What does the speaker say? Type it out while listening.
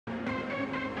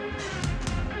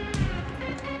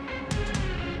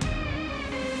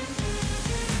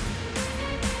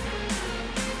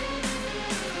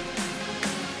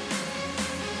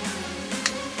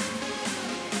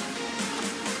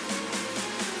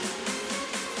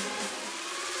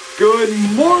Good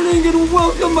morning and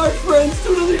welcome, my friends,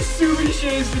 to another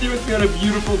ACCOUTREMENTS video. It's been a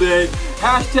beautiful day.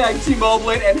 Hashtag Team All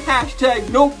Blade and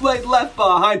hashtag No Blade Left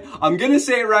Behind. I'm gonna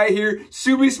say it right here.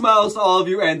 Subi smiles to all of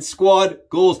you and squad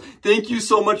goals. Thank you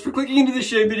so much for clicking into the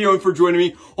shave video and for joining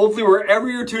me. Hopefully wherever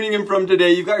you're tuning in from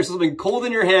today, you've got yourself something cold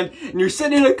in your hand and you're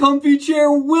sitting in a comfy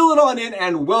chair. Will it on in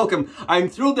and welcome. I'm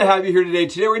thrilled to have you here today.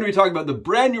 Today we're gonna be talking about the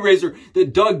brand new razor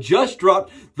that Doug just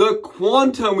dropped, the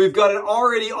Quantum. We've got it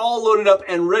already all loaded up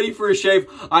and ready for a shave.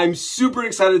 I'm super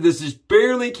excited. This just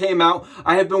barely came out.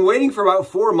 I have been waiting for about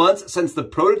 4 months since the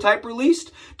prototype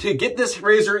released to get this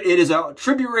razor. It is a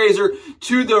tribute razor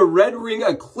to the Red Ring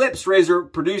Eclipse razor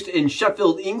produced in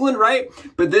Sheffield, England, right?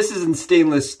 But this is in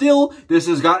stainless steel. This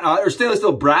has got, or stainless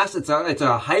steel brass. It's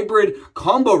a hybrid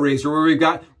combo razor where we've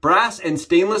got brass and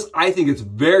stainless. I think it's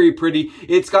very pretty.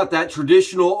 It's got that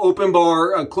traditional open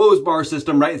bar, closed bar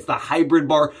system, right? It's the hybrid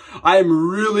bar. I'm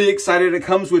really excited. It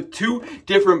comes with 2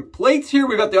 different plates here.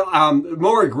 We've got the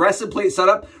more aggressive plate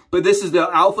setup, but this is the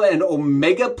Alpha and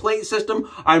Omega plate system.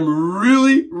 I'm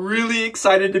really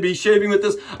excited to be shaving with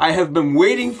this. I have been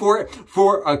waiting for it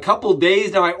for a couple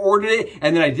days now. I ordered it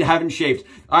and then I haven't shaved.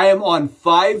 I am on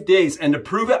 5 days, and to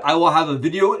prove it, I will have a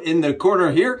video in the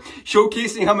corner here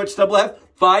showcasing how much stubble I have.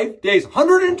 5 days,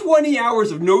 120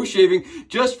 hours of no shaving,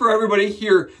 just for everybody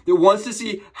here that wants to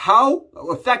see how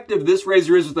effective this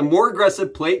razor is with a more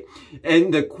aggressive plate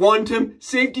and the Quantum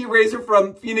safety razor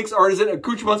from Phoenix Artisan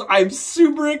Accoutrements. I'm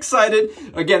super excited.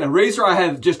 Again, a razor I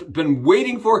have just been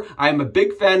waiting for. I'm a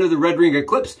big fan of the Red Ring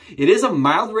Eclipse. It is a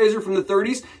mild razor from the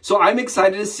 30s, so I'm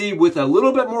excited to see with a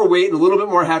little bit more weight and a little bit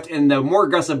more heft and the more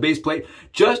aggressive base plate,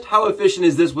 just how efficient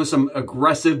is this with some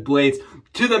aggressive blades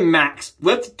to the max.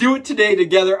 Let's do it today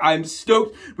together. I'm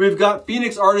stoked. We've got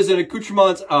Phoenix Artisan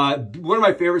Accoutrements, one of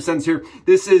my favorite scents here.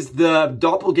 This is the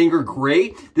Doppelganger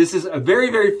Gray. This is a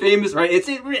very famous, right? It's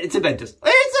Aventus.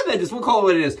 It's Aventus. We'll call it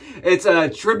what it is. It's a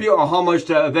tribute, a homage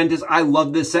to Aventus. I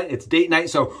love this scent. It's date night,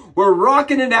 so we're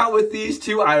rocking it out with these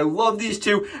 2. I love these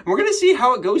 2. And we're gonna see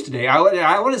how it goes today. I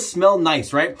want to smell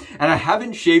nice, right? And I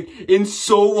haven't shaved in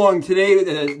so long. Today,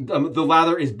 the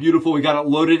lather is beautiful. We got it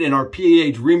loaded in our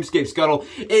PEA Dreamscape Scuttle.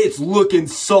 It's looking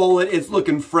solid, it's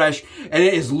looking fresh, and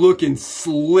it is looking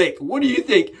slick. What do you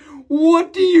think?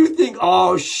 What do you think?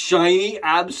 Oh, shiny,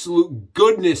 absolute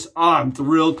goodness. Oh, I'm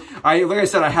thrilled. Like I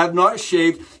said, I have not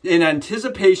shaved in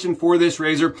anticipation for this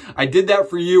razor. I did that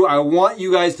for you. I want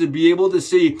you guys to be able to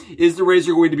see, is the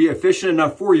razor going to be efficient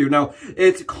enough for you? Now,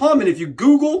 it's common if you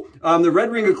Google the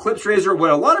Red Ring Eclipse razor, what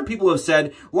a lot of people have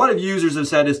said, a lot of users have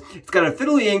said is it's got a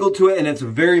fiddly angle to it and it's a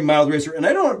very mild razor. And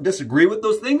I don't disagree with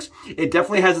those things. It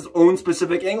definitely has its own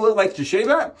specific angle it likes to shave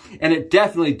at. And it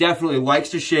definitely likes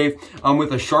to shave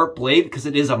with a sharp blade because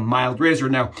it is a mild razor.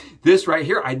 Now, this right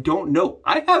here, I don't know.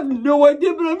 I have no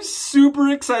idea, but I'm super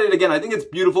excited. Again, I think it's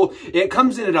beautiful. It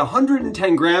comes in at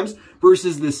 110 grams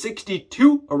versus the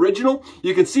 62 original.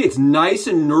 You can see it's nice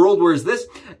and knurled, whereas this,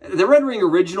 the Red Ring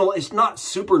original, is not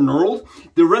super knurled.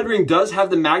 The Red Ring does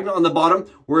have the magnet on the bottom,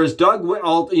 whereas Doug,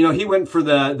 he went for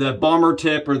the bomber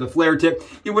tip or the flare tip.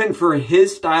 He went for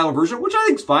his style version, which I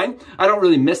think is fine. I don't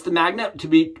really miss the magnet, to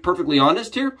be perfectly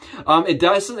honest here. It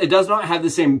does not have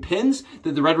the same pins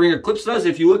that the Red Ring Eclipse does.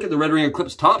 If you look at the Red Ring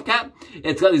Eclipse top cap,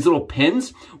 it's got these little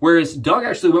pins, whereas Doug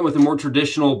actually went with a more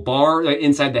traditional bar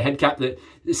inside the head cap that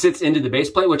sits into the base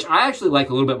plate, which I actually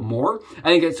like a little bit more. I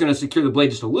think it's going to secure the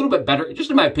blade just a little bit better, just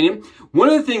in my opinion. One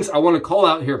of the things I want to call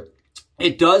out here,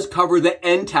 it does cover the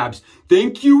end tabs.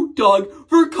 Thank you, Doug,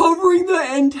 for covering the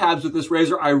end tabs with this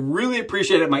razor. I really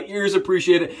appreciate it. My ears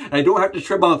appreciate it. And I don't have to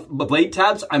trim off the blade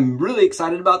tabs. I'm really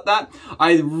excited about that.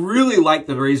 I really like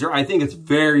the razor. I think it's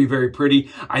very pretty.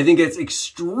 I think it's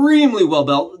extremely well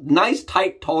built. Nice,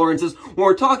 tight tolerances. When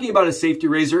we're talking about a safety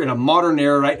razor in a modern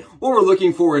era, right, what we're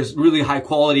looking for is really high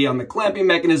quality on the clamping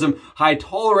mechanism, high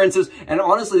tolerances, and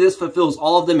honestly, this fulfills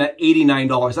all of them at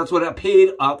 $89. That's what I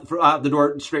paid out the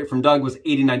door straight from Doug, was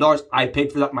 $89. I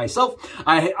paid for that myself.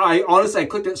 I honestly, I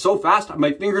clicked it so fast,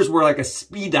 my fingers were like a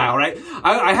speed dial, right?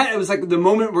 It was like the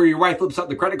moment where your wife flips out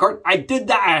the credit card. I did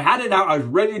that. I had it out. I was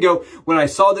ready to go. When I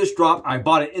saw this drop, I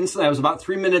bought it instantly. I was about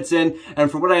 3 minutes in,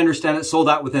 and from what I understand, it sold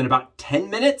out within about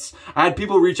 10 minutes. I had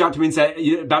people reach out to me and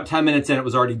say about 10 minutes in, it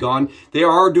was already gone. They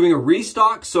are doing a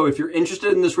restock, so if you're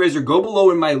interested in this razor, go below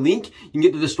in my link. You can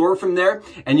get to the store from there,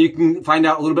 and you can find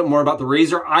out a little bit more about the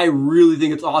razor. I really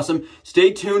think it's awesome.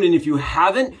 Stay tuned, and if you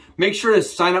haven't, Make sure to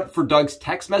sign up for Doug's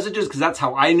text messages because that's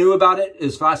how I knew about it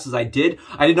as fast as I did.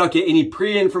 I did not get any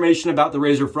pre-information about the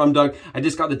razor from Doug. I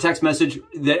just got the text message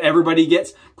that everybody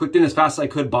gets, clicked in as fast as I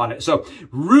could, bought it. So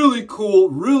really cool,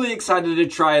 really excited to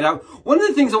try it out. One of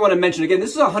the things I want to mention, again,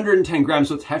 this is 110 grams,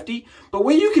 so it's hefty, but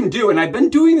what you can do, and I've been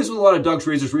doing this with a lot of Doug's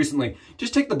razors recently,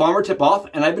 just take the bomber tip off,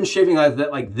 and I've been shaving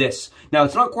like this. Now,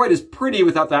 it's not quite as pretty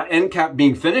without that end cap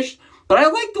being finished, but I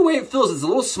like the way it feels. It's a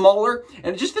little smaller,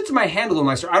 and it just fits my hand a little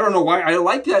nicer. I don't know why. I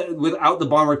like that without the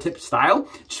bomber tip style.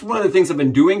 Just one of the things I've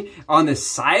been doing on this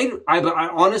side. I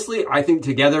honestly, I think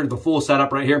together, the full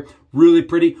setup right here, really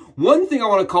pretty. One thing I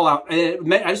want to call out,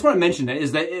 and I just want to mention it,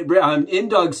 is that in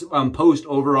Doug's post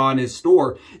over on his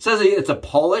store, it says it's a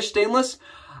polished stainless.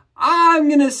 I'm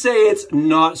going to say it's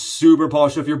not super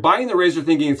polished. So if you're buying the razor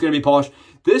thinking it's going to be polished,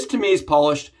 this to me is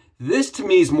polished. This to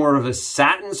me is more of a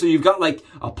satin. So you've got like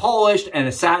a polished and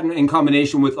a satin in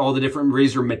combination with all the different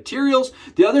razor materials.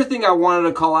 The other thing I wanted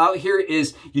to call out here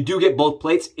is you do get both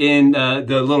plates in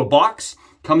the little box.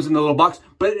 Comes in the little box,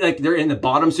 but like they're in the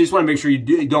bottom. So you just want to make sure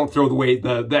you don't throw away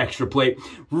the extra plate.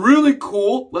 Really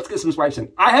cool. Let's get some swipes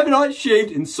in. I have not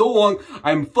shaved in so long.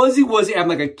 I'm fuzzy wuzzy. I'm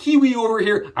like a kiwi over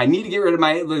here. I need to get rid of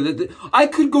my, I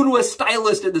could go to a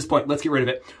stylist at this point. Let's get rid of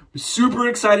it. I'm super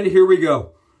excited. Here we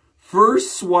go.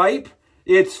 First swipe,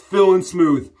 it's feeling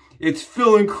smooth. It's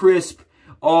feeling crisp.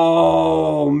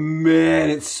 Oh man,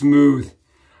 it's smooth.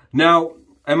 Now,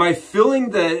 am I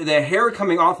feeling the hair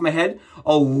coming off my head?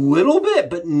 A little bit,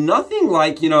 but nothing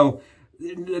like, you know,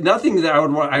 nothing that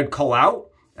I'd call out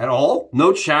at all.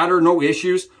 No chatter, no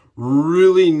issues.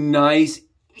 Really nice,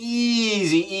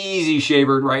 easy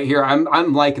shaver right here.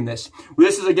 I'm liking this.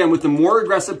 This is, again, with the more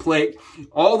aggressive plate,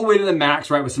 all the way to the max,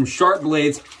 right, with some sharp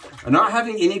blades. I'm not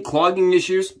having any clogging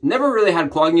issues. Never really had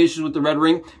clogging issues with the red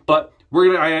ring, but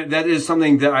that is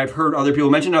something that I've heard other people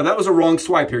mention. Now, that was a wrong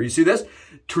swipe here. You see this?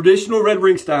 Traditional red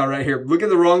ring style right here. Look at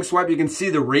the wrong swipe. You can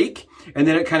see the rake, and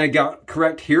then it kind of got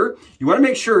correct here. You want to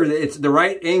make sure that it's the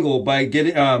right angle by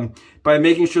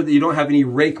making sure that you don't have any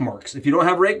rake marks. If you don't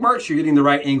have rake marks, you're getting the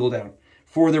right angle down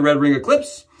for the red ring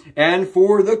Eclipse and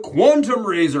for the Quantum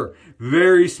razor.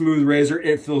 Very smooth razor.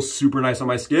 It feels super nice on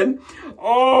my skin.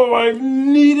 Oh, I've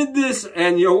needed this.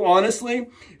 And you know, honestly,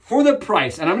 for the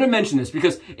price, and I'm going to mention this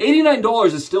because $89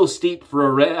 is still steep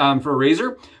for a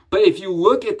razor. But if you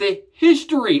look at the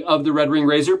history of the red ring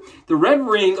razor, the red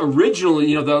ring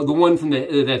originally, you know, the one from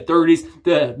the 30s,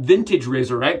 the vintage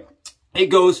razor, right? It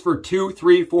goes for $200,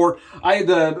 $300, $400.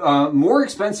 The more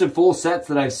expensive full sets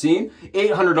that I've seen,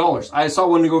 $800. I saw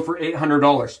one to go for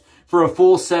 $800 for a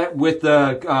full set with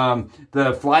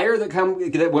the flyer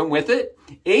that went with it.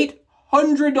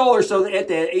 $800. So at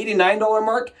the $89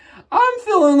 mark, I'm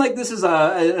feeling like this is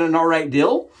an all right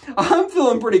deal. I'm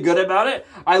feeling pretty good about it.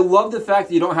 I love the fact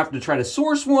that you don't have to try to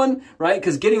source one, right?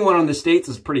 Because getting one on the States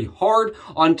is pretty hard.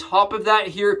 On top of that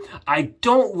here, I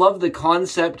don't love the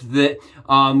concept that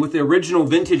with the original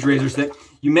vintage razors that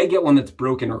you may get one that's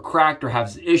broken or cracked or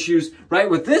has issues, right?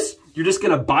 With this, you're just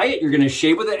going to buy it, you're going to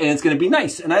shave with it, and it's going to be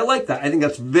nice. And I like that. I think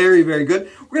that's very, very good.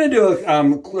 We're going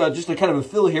to do just a kind of a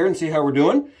fill here and see how we're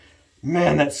doing.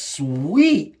 Man, that's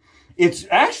sweet. It's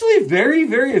actually very,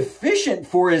 very efficient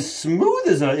for as smooth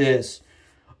as it is.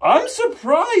 I'm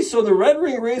surprised. So the red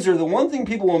ring razor, the one thing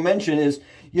people will mention is,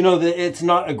 you know, that it's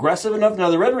not aggressive enough.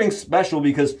 Now the red ring's special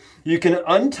because you can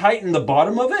untighten the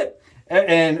bottom of it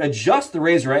and adjust the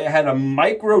razor, right? It had a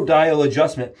micro dial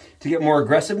adjustment to get more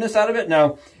aggressiveness out of it.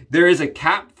 Now, there is a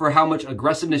cap for how much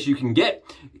aggressiveness you can get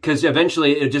because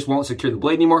eventually it just won't secure the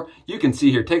blade anymore. You can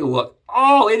see here, take a look.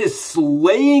 Oh, it is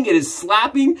slaying, it is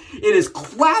slapping, it is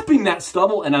clapping that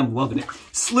stubble, and I'm loving it.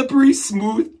 Slippery,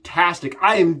 smooth-tastic.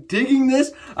 I am digging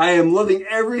this. I am loving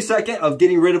every second of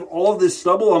getting rid of all of this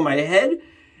stubble on my head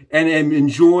and am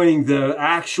enjoying the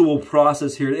actual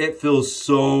process here. It feels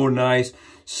so nice.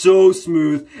 So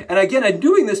smooth. And again, I'm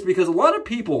doing this because a lot of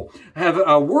people have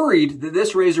worried that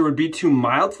this razor would be too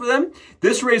mild for them.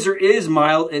 This razor is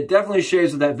mild. It definitely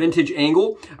shaves with that vintage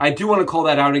angle. I do want to call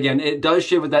that out again. It does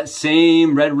shave with that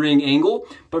same red ring angle.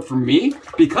 But for me,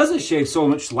 because it shaves so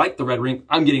much like the red ring,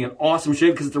 I'm getting an awesome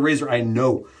shave because it's a razor I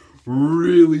know.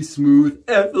 Really smooth.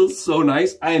 It feels so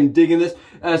nice. I am digging this.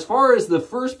 As far as the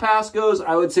first pass goes,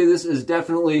 I would say this is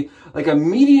definitely like a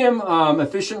medium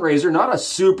efficient razor, not a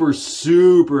super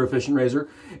efficient razor,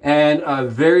 and a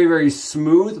very, very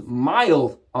smooth,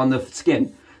 mild on the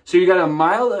skin. So you got a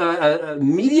mild,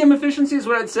 medium efficiency is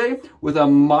what I'd say, with a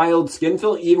mild skin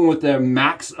feel, even with the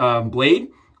max blade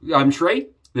tray,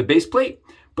 the base plate.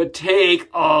 But take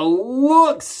a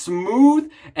look,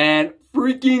 smooth and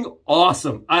freaking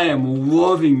awesome. I am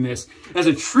loving this as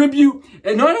a tribute,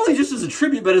 and not only just as a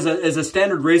tribute, but as a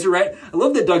standard razor, right? I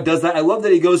love that Doug does that. I love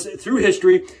that he goes through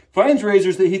history, finds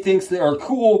razors that he thinks that are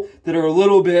cool, that are a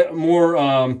little bit more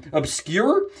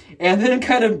obscure, and then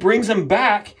kind of brings them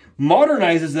back,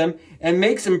 modernizes them, and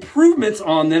makes improvements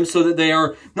on them so that they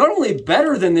are not only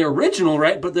better than the original,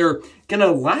 right, but they're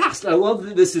gonna last. I love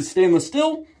that this is stainless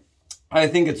steel. I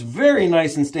think it's very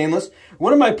nice and stainless.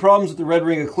 One of my problems with the Red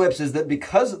Ring Eclipse is that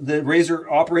because the razor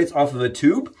operates off of a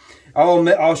tube,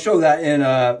 I'll show that in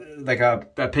like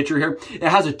a picture here. It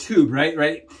has a tube,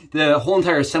 right? The whole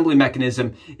entire assembly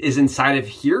mechanism is inside of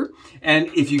here. And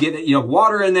if you get, you know,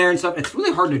 water in there and stuff, it's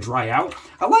really hard to dry out.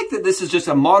 I like that this is just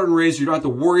a modern razor. You don't have to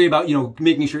worry about, you know,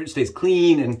 making sure it stays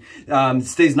clean and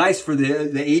stays nice for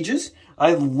the ages.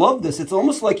 I love this. It's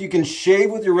almost like you can shave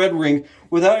with your Red Ring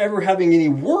without ever having any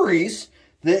worries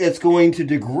that it's going to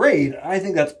degrade. I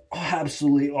think that's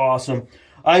absolutely awesome.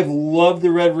 I've loved the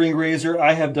Red Ring razor.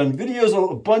 I have done videos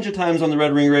a bunch of times on the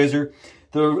Red Ring razor.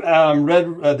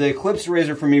 The Eclipse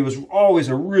razor for me was always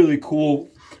a really cool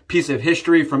piece of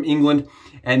history from England.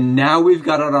 And now we've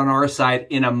got it on our side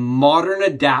in a modern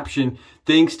adaptation,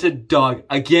 thanks to Doug.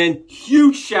 Again,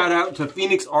 huge shout out to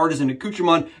Phoenix Artisan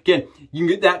Accoutrements. Again, you can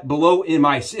get that below in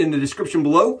the description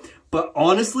below. But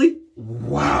honestly,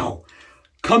 wow.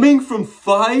 Coming from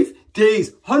 5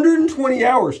 days, 120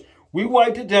 hours, we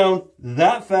wiped it down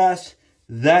that fast,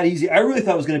 that easy. I really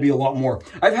thought it was going to be a lot more.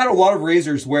 I've had a lot of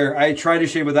razors where I try to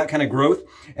shave with that kind of growth,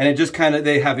 and it just kind of,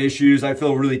 they have issues. I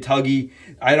feel really tuggy.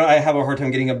 I have a hard time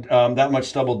getting that much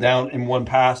stubble down in one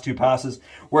pass, 2 passes,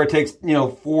 where it takes, you know,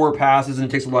 4 passes and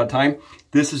it takes a lot of time.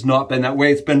 This has not been that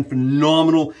way. It's been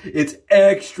phenomenal. It's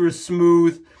extra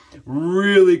smooth,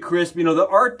 really crisp. You know, the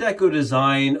Art Deco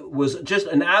design was just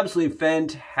an absolutely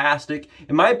fantastic.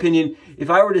 In my opinion,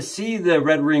 if I were to see the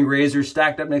Red Ring razor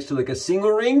stacked up next to like a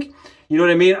single ring, you know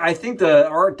what I mean? I think the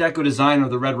Art Deco design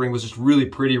of the Red Ring was just really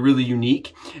pretty, really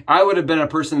unique. I would have been a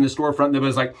person in the storefront that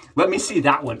was like, let me see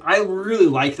that one. I really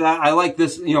like that. I like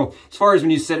this, you know, as far as when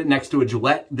you set it next to a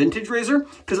Gillette vintage razor,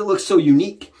 because it looks so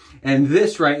unique. And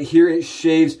this right here, it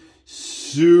shaves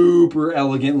super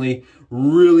elegantly.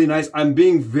 Really nice. I'm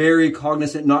being very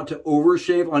cognizant not to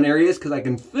overshave on areas because I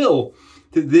can feel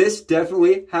that this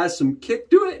definitely has some kick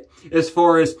to it as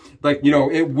far as, like, you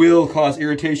know, it will cause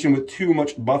irritation with too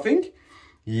much buffing.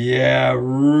 Yeah,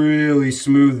 really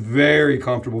smooth, very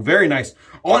comfortable, very nice.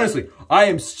 Honestly, I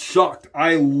am shocked.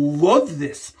 I love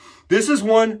this. This is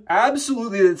one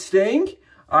absolutely that's staying.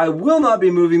 I will not be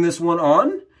moving this one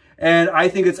on. And I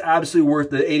think it's absolutely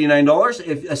worth the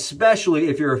 $89, especially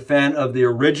if you're a fan of the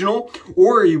original,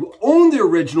 or you own the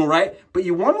original, right? But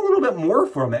you want a little bit more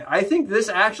from it. I think this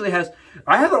actually has,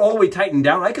 I have it all the way tightened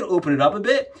down. I could open it up a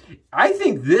bit. I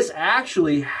think this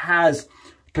actually has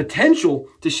potential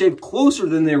to shave closer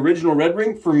than the original Red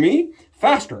Ring, for me,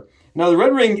 faster. Now, the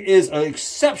Red Ring is an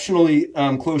exceptionally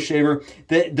close shaver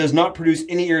that does not produce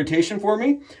any irritation for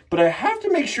me, but I have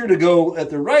to make sure to go at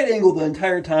the right angle the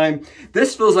entire time.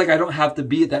 This feels like I don't have to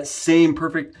be at that same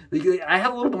perfect, I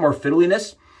have a little bit more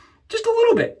fiddliness, just a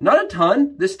little bit, not a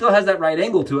ton. This still has that right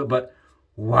angle to it, but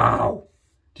wow.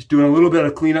 Just doing a little bit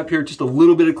of cleanup here, just a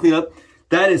little bit of cleanup.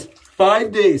 That is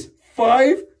 5 days,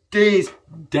 5 days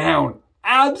down.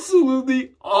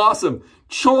 Absolutely awesome.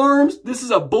 Charms, this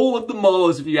is a bowl of the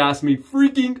mallows if you ask me.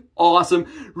 Freaking awesome.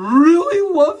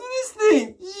 Really love this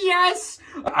thing. Yes!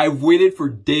 I've waited for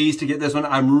days to get this one.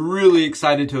 I'm really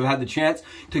excited to have had the chance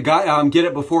to get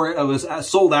it before it was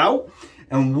sold out.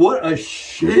 And what a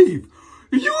shave.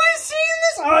 Are you guys seeing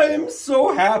this? I am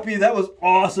so happy. That was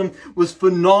awesome. Was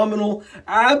phenomenal.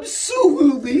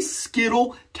 Absolutely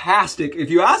skittle-tastic. If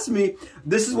you ask me,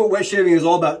 this is what wet shaving is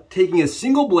all about. Taking a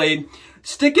single blade,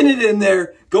 sticking it in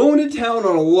there, going to town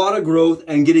on a lot of growth,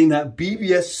 and getting that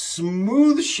BBS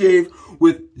smooth shave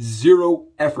with zero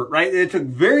effort, right? It took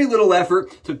very little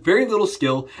effort, took very little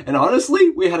skill, and honestly,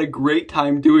 we had a great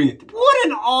time doing it. What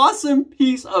an awesome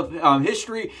piece of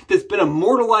history that's been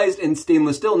immortalized in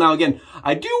stainless steel. Now, again,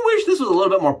 I do wish this was a little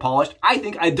bit more polished. I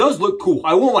think it does look cool.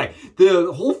 I won't lie.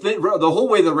 The whole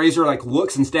way the razor like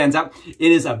looks and stands out,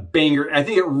 it is a banger. I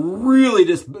think it really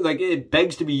just, like, it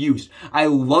begs to be used. I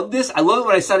love this. I love it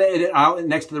when I set it out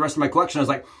next to the rest of my collection. I was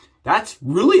like, that's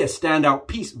really a standout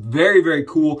piece. Very, very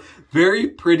cool, very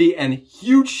pretty, and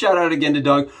huge shout out again to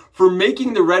Doug for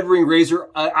making the Red Ring razor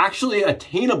actually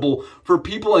attainable for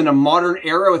people in a modern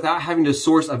era without having to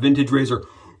source a vintage razor.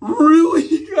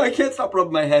 Really? I can't stop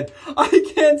rubbing my head.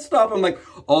 I can't stop. I'm like,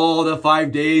 oh, the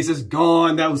 5 days is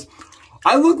gone.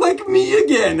 I look like me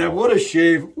again. What a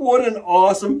shave. What an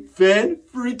awesome fan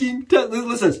freaking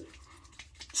listen.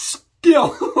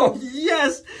 kill.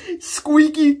 Yes,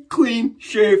 squeaky clean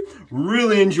shave.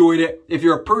 Really enjoyed it. If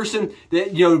you're a person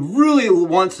that, you know, really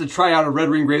wants to try out a red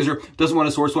ring razor, doesn't want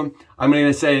to source one, I'm going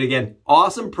to say it again.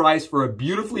 Awesome price for a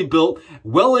beautifully built,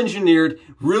 well-engineered,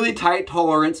 really tight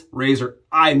tolerance razor.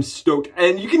 I'm stoked.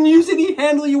 And you can use any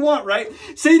handle you want, right?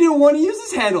 Say you don't want to use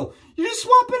this handle. You just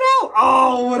swap it out.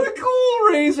 Oh, what a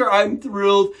cool razor. I'm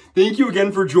thrilled. Thank you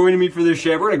again for joining me for this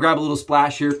shave. We're going to grab a little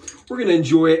splash here. We're going to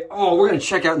enjoy it. Oh, we're going to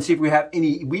check out and see if we have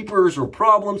any weepers or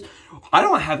problems. I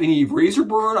don't have any razor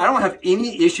burn. I don't have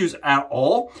any issues at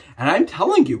all. And I'm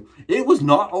telling you, it was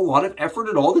not a lot of effort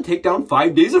at all to take down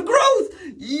 5 days of growth.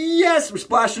 Yes, we're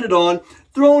splashing it on,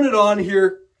 throwing it on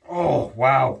here. Oh,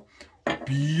 wow.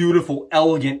 Beautiful,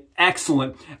 elegant,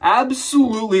 excellent,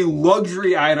 absolutely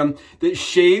luxury item that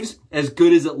shaves as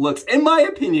good as it looks. In my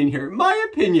opinion here,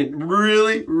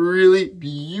 really, really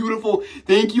beautiful.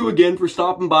 Thank you again for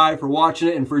stopping by, for watching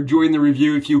it, and for enjoying the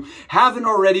review. If you haven't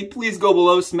already, please go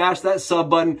below, smash that sub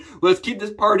button. Let's keep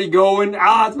this party going.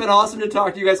 It's been awesome to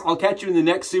talk to you guys. I'll catch you in the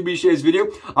next Subi Shaves video.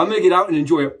 I'm going to get out and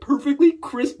enjoy a perfectly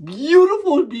crisp,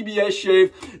 beautiful BBS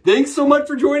shave. Thanks so much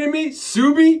for joining me.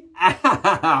 Subi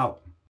out.